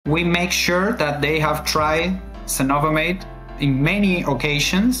We make sure that they have tried Cenobamate in many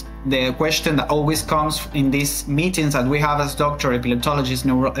occasions. The question that always comes in these meetings that we have as doctor, epileptologists,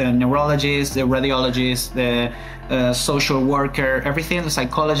 neurologists, the radiologists, the social worker, everything, the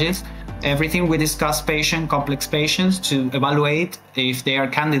psychologist, everything we discuss complex patients to evaluate if they are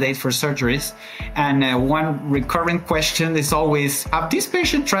candidates for surgeries. And one recurring question is always, have this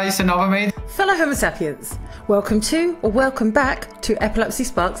patient tried Cenobamate? Fellow Homo sapiens, welcome to or welcome back to Epilepsy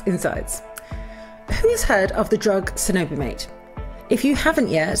Sparks Insights. Who has heard of the drug Cenobamate? If you haven't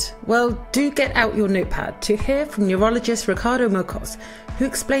yet, well, do get out your notepad to hear from neurologist Ricardo Morcos, who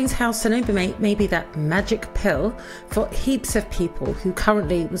explains how Cenobamate may be that magic pill for heaps of people who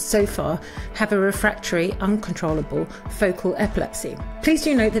currently, so far, have a refractory, uncontrollable focal epilepsy. Please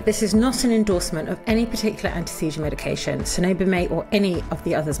do note that this is not an endorsement of any particular anti-seizure medication, Cenobamate or any of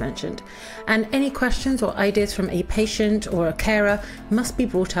the others mentioned, and any questions or ideas from a patient or a carer must be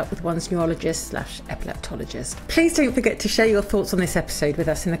brought up with one's neurologist/epileptologist. Please don't forget to share your thoughts on this episode with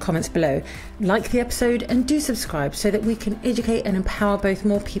us in the comments below. Like the episode and do subscribe so that we can educate and empower both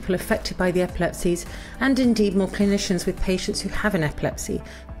more people affected by the epilepsies and indeed more clinicians with patients who have an epilepsy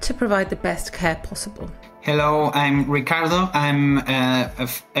to provide the best care possible. Hello, I'm Ricardo. I'm an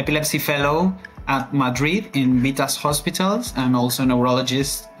epilepsy fellow at Madrid in Vitas hospitals and also a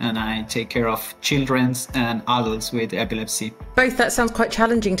neurologist, and I take care of children and adults with epilepsy. Both, that sounds quite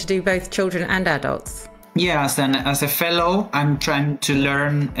challenging to do both children and adults. Yes, and as a fellow, I'm trying to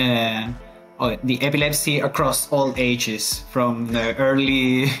learn the epilepsy across all ages, from the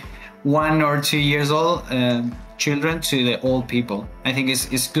early 1 or 2 years old children to the old people. I think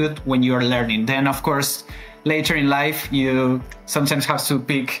it's good when you're learning. Then, of course, later in life, you sometimes have to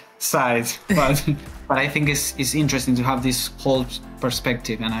pick sides, but I think it's interesting to have this whole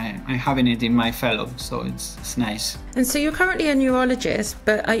perspective, and I'm having it in my fellow, so it's nice. And so you're currently a neurologist,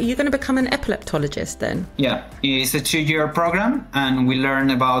 but are you going to become an epileptologist then? Yeah, it's a 2-year program, and we learn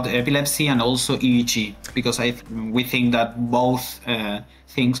about epilepsy and also EEG, because we think that both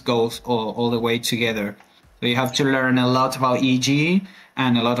things go all the way together. So you have to learn a lot about EEG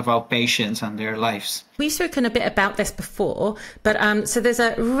and a lot about patients and their lives. We've spoken a bit about this before, but so there's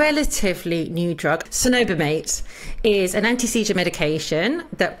a relatively new drug. Cenobamate is an anti-seizure medication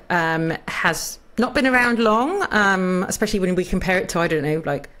that has not been around long, especially when we compare it to, I don't know,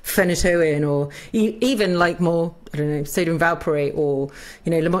 like phenytoin or even like more, I don't know, sodium valproate or,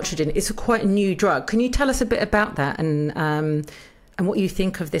 lamotrigine. It's quite a new drug. Can you tell us a bit about that and what you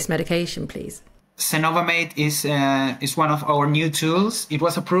think of this medication, please? Cenobamate is one of our new tools. It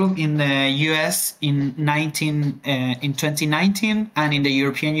was approved in the US in 2019 and in the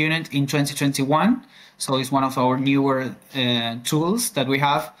European Union in 2021. So it's one of our newer tools that we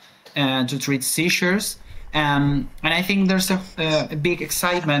have to treat seizures. And I think there's a big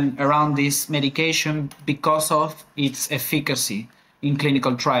excitement around this medication because of its efficacy in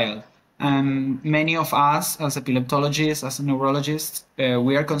clinical trial. Many of us as epileptologists, as neurologists,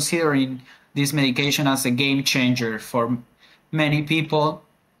 we are considering this medication as a game changer for many people,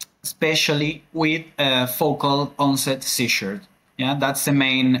 especially with focal onset seizure. Yeah, that's the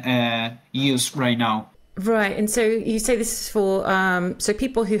main use right now. Right, and so you say this is for so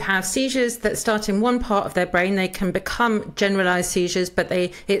people who have seizures that start in one part of their brain. They can become generalized seizures, but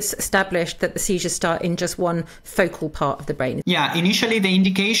it's established that the seizures start in just one focal part of the brain. Yeah, initially the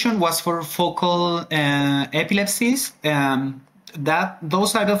indication was for focal epilepsies.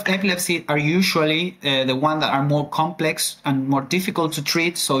 Those type of epilepsy are usually the ones that are more complex and more difficult to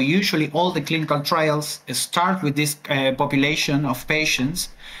treat. So usually all the clinical trials start with this population of patients,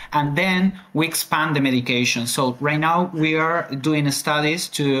 and then we expand the medication. So right now we are doing studies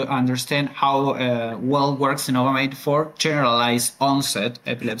to understand how well works Cenobamate for generalized onset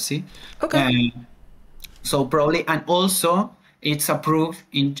epilepsy. Okay. So probably, and also it's approved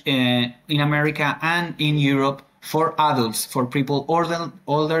in America and in Europe for adults, for people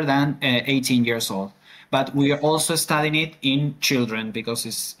older than 18 years old. But we are also studying it in children because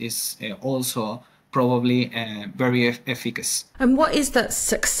it's also probably very efficacious. And what is that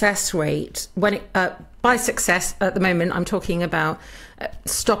success rate? When by success at the moment, I'm talking about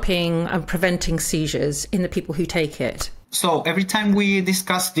stopping and preventing seizures in the people who take it. So every time we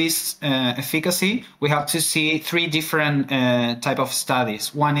discuss this efficacy, we have to see 3 different type of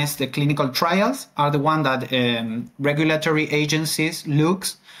studies. One is the clinical trials, are the one that regulatory agencies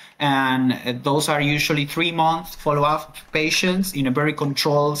looks, and those are usually 3-month follow-up patients in a very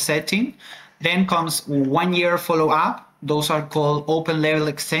controlled setting. Then comes 1-year follow-up. Those are called open label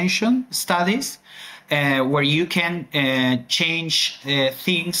extension studies. Where you can change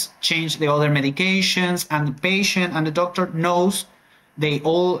things, change the other medications, and the patient and the doctor knows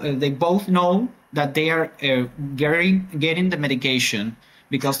they both know that they are getting the medication,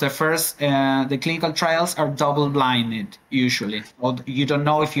 because the clinical trials are double-blinded usually. Or you don't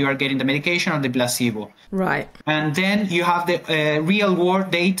know if you are getting the medication or the placebo. Right. And then you have the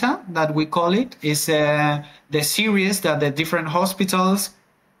real-world data, that we call it, is the series that the different hospitals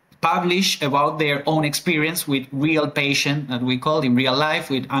publish about their own experience with real patient, that we call in real life,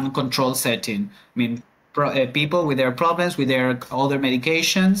 with uncontrolled setting. I mean, people with their problems, with their other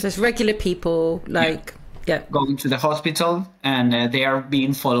medications. So it's regular people, like, yeah. Going to the hospital, and they are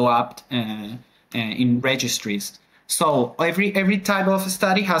being followed up in registries. So every type of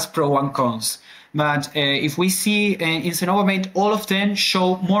study has pro and cons. But if we see in Cenobamate, all of them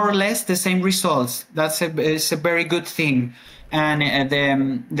show more or less the same results. It's a very good thing. And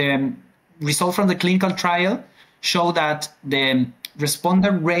the result from the clinical trial show that the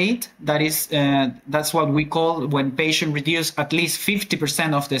responder rate, that's what we call when patient reduce at least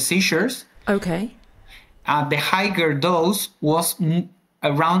 50% of the seizures. Okay. The higher dose was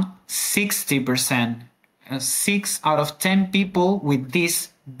around 60%. 6 out of 10 people with this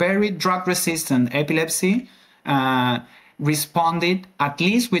very drug-resistant epilepsy responded at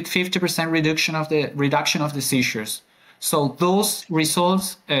least with 50% reduction of the seizures. So those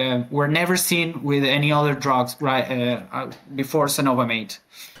results were never seen with any other drugs before Cenobamate.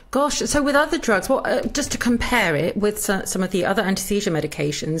 Gosh, so with other drugs, just to compare it with some of the other anti-seizure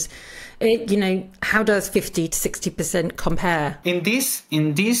medications, how does 50 to 60% compare? In this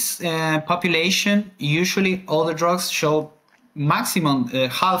population, usually all the drugs show maximum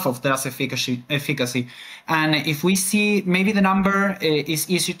half of that efficacy. And if we see, maybe the number is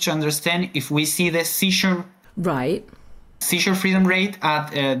easy to understand, if we see the seizure freedom rate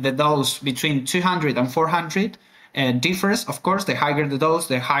at the dose between 200 and 400 differs. Of course, the higher the dose,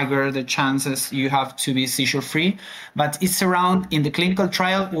 the higher the chances you have to be seizure free. But it's around, in the clinical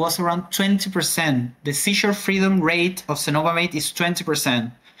trial, it was around 20%. The seizure freedom rate of Cenobamate is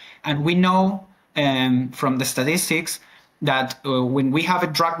 20%. And we know from the statistics that when we have a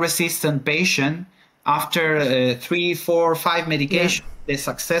drug-resistant patient, after 3, 4, 5 medications, the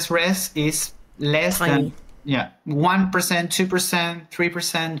success rate is less than 1%, 2%,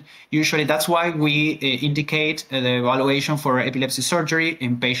 3%. Usually, that's why we indicate the evaluation for epilepsy surgery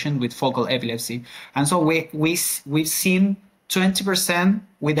in patients with focal epilepsy. And so we've seen 20%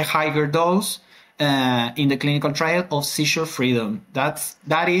 with a higher dose in the clinical trial of seizure freedom.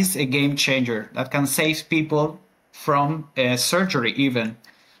 That is a game changer. That can save people from surgery even.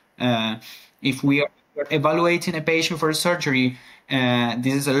 If we are evaluating a patient for surgery,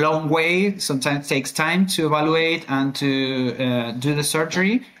 this is a long way. Sometimes it takes time to evaluate and to do the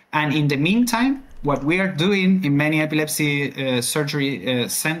surgery. And in the meantime, what we are doing in many epilepsy surgery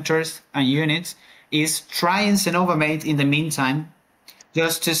centers and units is trying Cenobamate in the meantime,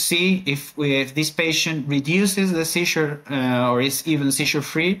 just to see if this patient reduces the seizure or is even seizure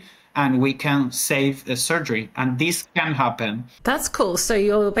free, and we can save the surgery. And this can happen. That's cool. So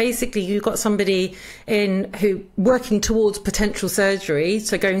you've got somebody who working towards potential surgery.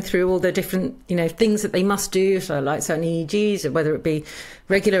 So going through all the different, things that they must do. So like certain EEGs, or whether it be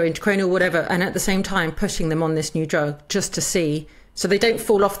regular, intracranial, whatever. And at the same time, pushing them on this new drug just to see, so they don't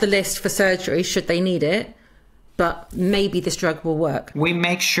fall off the list for surgery should they need it, but maybe this drug will work. We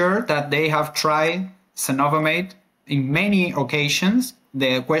make sure that they have tried Cenobamate in many occasions.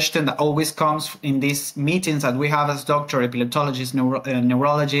 The question that always comes in these meetings that we have as doctor, epileptologists,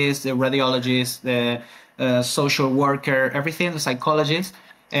 neurologists, the radiologists, the social worker, everything, the psychologist,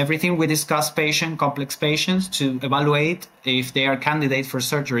 everything, we discuss complex patients to evaluate if they are candidates for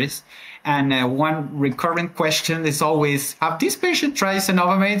surgeries. And one recurring question is always, have this patient tried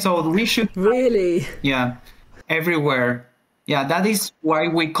Cenobamate? So we should... Really? Yeah, everywhere. Yeah, that is why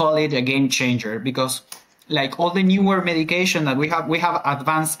we call it a game changer, because like all the newer medication that we have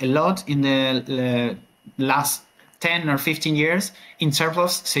advanced a lot in the last 10 or 15 years in terms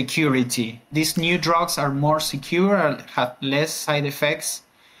of security. These new drugs are more secure, have less side effects,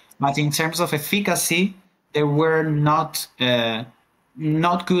 but in terms of efficacy, they were not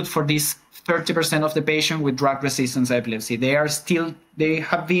good for this 30% of the patient with drug-resistant epilepsy. They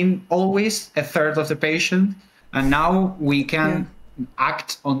have been always a third of the patient, and now we can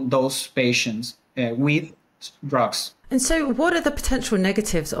act on those patients with drugs. And so what are the potential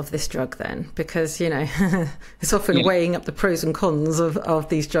negatives of this drug then? Because, it's often weighing up the pros and cons of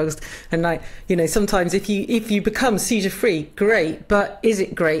these drugs. And sometimes if you become seizure free, great. But is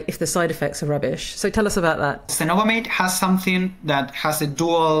it great if the side effects are rubbish? So tell us about that. Cenobamate has something that has a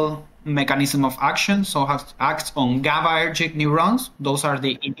dual mechanism of action. So acts on GABAergic neurons. Those are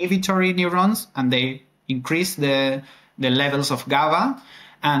the inhibitory neurons, and they increase the the levels of GABA,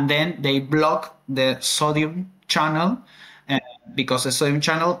 and then they block the sodium channel, because the sodium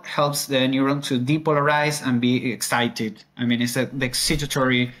channel helps the neuron to depolarize and be excited. I mean, it's the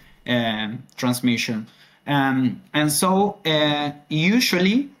excitatory transmission. And so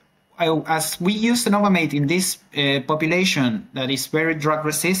usually, as we use cenobamate in this population that is very drug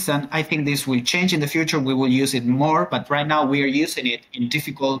resistant, I think this will change in the future. We will use it more, but right now we are using it in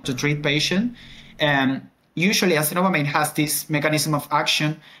difficult to treat patients. Usually, as cenobamate has this mechanism of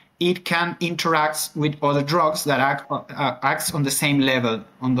action, it can interact with other drugs that acts on the same level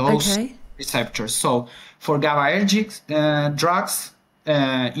on those receptors. So for GABAergic drugs,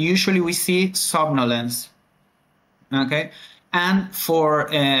 usually we see somnolence. Okay. And for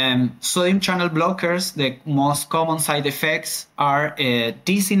sodium channel blockers, the most common side effects are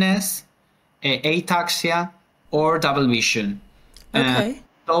dizziness, ataxia, or double vision.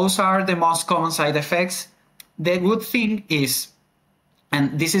 Those are the most common side effects. The good thing is,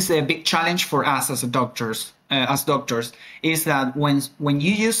 and this is a big challenge for us as doctors, is that when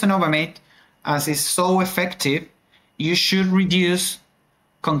you use cenobamate, as it's so effective, you should reduce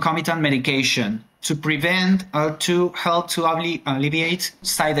concomitant medication to prevent or to help to alleviate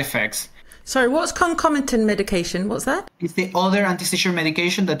side effects. Sorry, what's concomitant medication? What's that? It's the other anti-seizure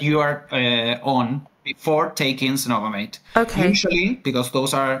medication that you are on before taking cenobamate. Usually, because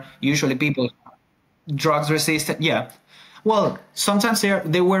those are usually people drugs resistant. Yeah. Well, sometimes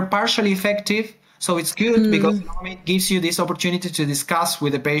they were partially effective, so it's good because it gives you this opportunity to discuss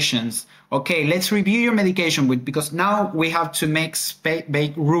with the patients. Okay, let's review your medication because now we have to make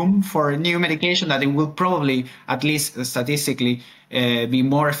room for a new medication that it will probably, at least statistically, be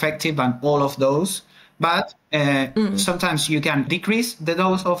more effective than all of those. But sometimes you can decrease the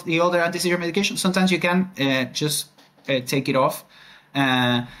dose of the other anti-seizure medication. Sometimes you can just take it off.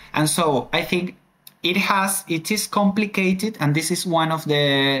 And so I think it is complicated, and this is one of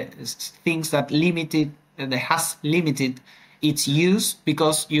the things that has limited its use,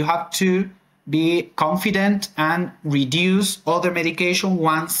 because you have to be confident and reduce other medication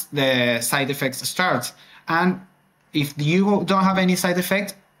once the side effects start. And if you don't have any side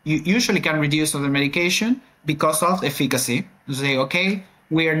effect, you usually can reduce other medication because of efficacy. You say, okay,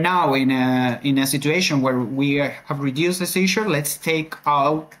 we are now in a situation where we have reduced the seizure. Let's take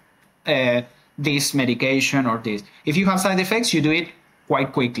out this medication or this. If you have side effects, you do it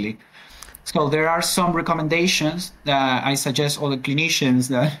quite quickly. So there are some recommendations that I suggest all the clinicians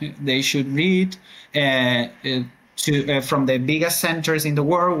that they should read from the biggest centers in the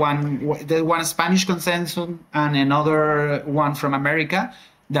world, one Spanish consensus and another one from America,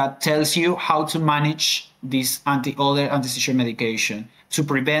 that tells you how to manage this other anti-seizure medication to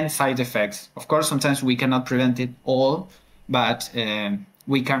prevent side effects. Of course, sometimes we cannot prevent it all, but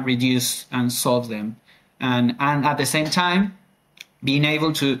we can reduce and solve them. And at the same time, being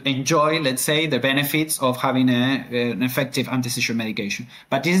able to enjoy, let's say, the benefits of having an effective anti-seizure medication.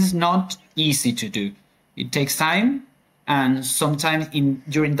 But this is not easy to do. It takes time, and sometimes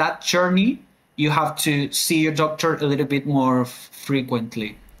during that journey, you have to see your doctor a little bit more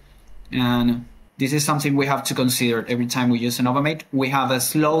frequently. And this is something we have to consider every time we use cenobamate. We have a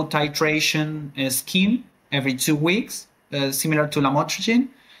slow titration scheme every 2 weeks, similar to lamotrigine.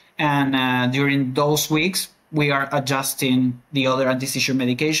 And during those weeks, we are adjusting the other anti-seizure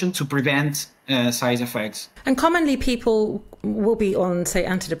medication to prevent side effects. And commonly people will be on, say,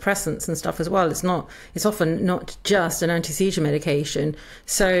 antidepressants and stuff as well. It's often not just an anti-seizure medication.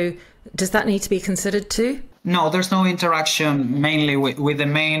 So does that need to be considered too? No, there's no interaction mainly with the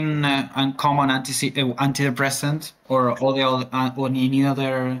main and common antidepressant or all the other, or any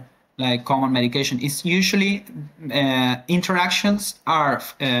other like common medication. It's usually interactions are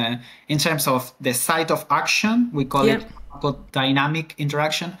in terms of the site of action. We call it dynamic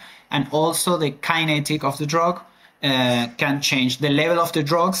interaction, and also the kinetic of the drug can change. The level of the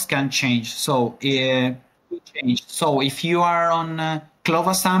drugs can change. So if you are on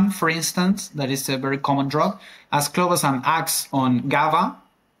clobazam, for instance, that is a very common drug, as clobazam acts on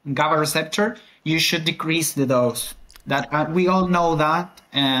GABA receptor, you should decrease the dose. That we all know that,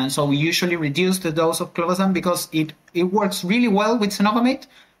 and so we usually reduce the dose of clobazam because it works really well with cenobamate,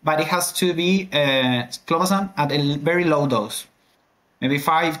 but it has to be clobazam at a very low dose, maybe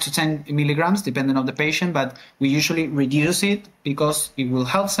 5 to 10 milligrams, depending on the patient. But we usually reduce it because it will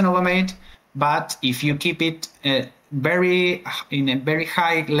help cenobamate. But if you keep it in a very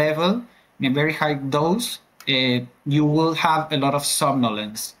high level, in a very high dose, you will have a lot of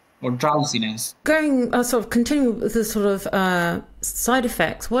somnolence. or drowsiness. Going sort of continuing with the sort of side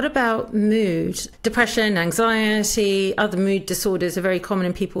effects, what about mood? Depression, anxiety, other mood disorders are very common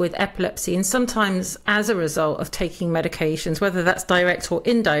in people with epilepsy, and sometimes as a result of taking medications, whether that's direct or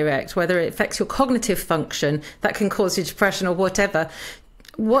indirect, whether it affects your cognitive function, that can cause you depression or whatever.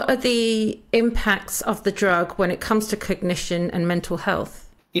 What are the impacts of the drug when it comes to cognition and mental health?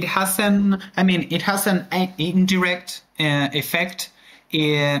 It has an indirect effect.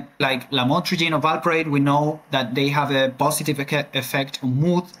 Like lamotrigine or valproate, we know that they have a positive effect on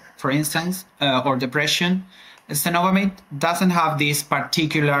mood, for instance, or depression. Cenobamate doesn't have this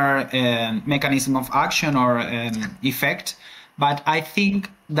particular mechanism of action or effect, but I think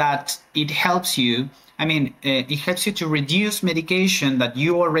that it helps you. It helps you to reduce medication that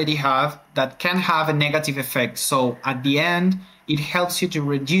you already have that can have a negative effect. So at the end, it helps you to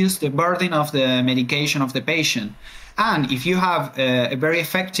reduce the burden of the medication of the patient. And if you have a very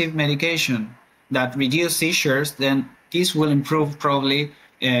effective medication that reduces seizures, then this will improve probably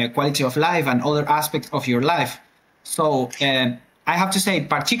quality of life and other aspects of your life. So I have to say,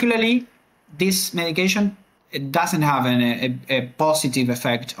 particularly, this medication, it doesn't have a positive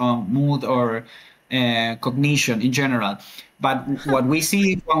effect on mood or cognition in general. But what we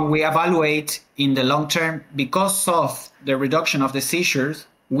see when we evaluate in the long term, because of the reduction of the seizures,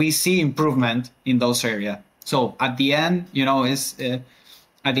 we see improvement in those areas. So at the end, it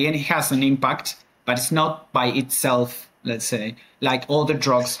has an impact, but it's not by itself, let's say, like all the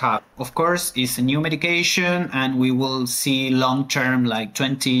drugs have. Of course, it's a new medication, and we will see long-term, like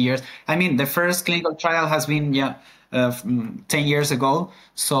 20 years. The first clinical trial has been 10 years ago,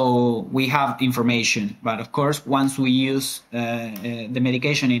 so we have information. But of course, once we use the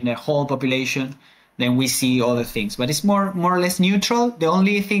medication in the whole population, then we see other things. But it's more or less neutral. The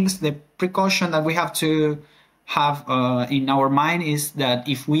only things, the precaution that we have to have in our mind is that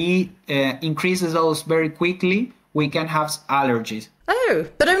if we increase the dose very quickly, we can have allergies. Oh,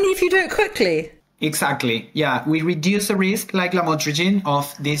 but only if you do it quickly. Exactly. Yeah, we reduce the risk, like lamotrigine,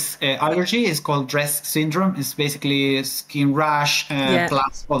 of this allergy. It's called Rest syndrome. It's basically skin rash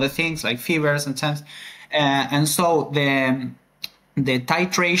plus other things like fevers and things. And so the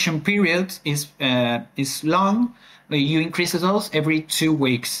titration period is long. You increase the dose every 2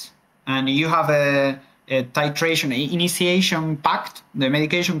 weeks, and you have a titration initiation packed. The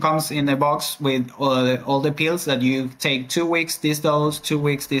medication comes in a box with all the pills that you take 2 weeks this dose, 2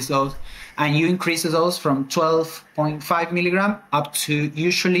 weeks this dose, and you increase the dose from 12.5 milligram up to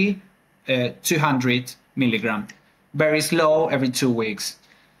usually 200 milligram, very slow every 2 weeks.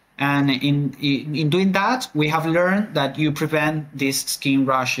 And in doing that, we have learned that you prevent these skin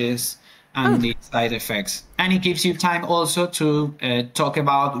rashes and the side effects. And it gives you time also to talk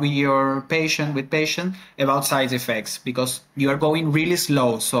about with patient about side effects, because you are going really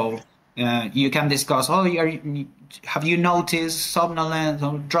slow. So you can discuss, have you noticed somnolence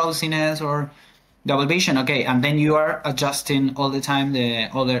or drowsiness or double vision? Okay, and then you are adjusting all the time the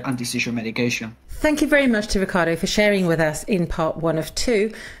other anti-seizure medication. Thank you very much to Ricardo for sharing with us in part 1 of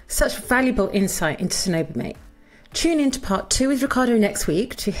 2 such valuable insight into cenobamate. Tune in to part 2 with Ricardo next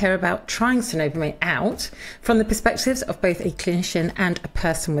week to hear about trying cenobamate out from the perspectives of both a clinician and a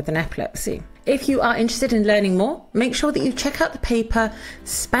person with an epilepsy. If you are interested in learning more, make sure that you check out the paper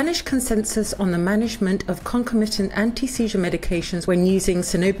Spanish Consensus on the Management of Concomitant Anti-Seizure Medications when using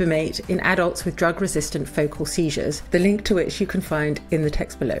cenobamate in adults with drug-resistant focal seizures, the link to which you can find in the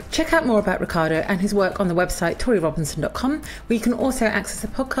text below. Check out more about Ricardo and his work on the website torierobinson.com, where you can also access the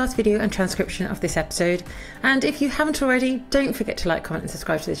podcast, video and transcription of this episode. And if you haven't already, don't forget to like, comment and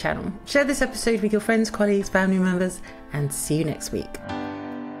subscribe to the channel. Share this episode with your friends, colleagues, family members, and see you next week.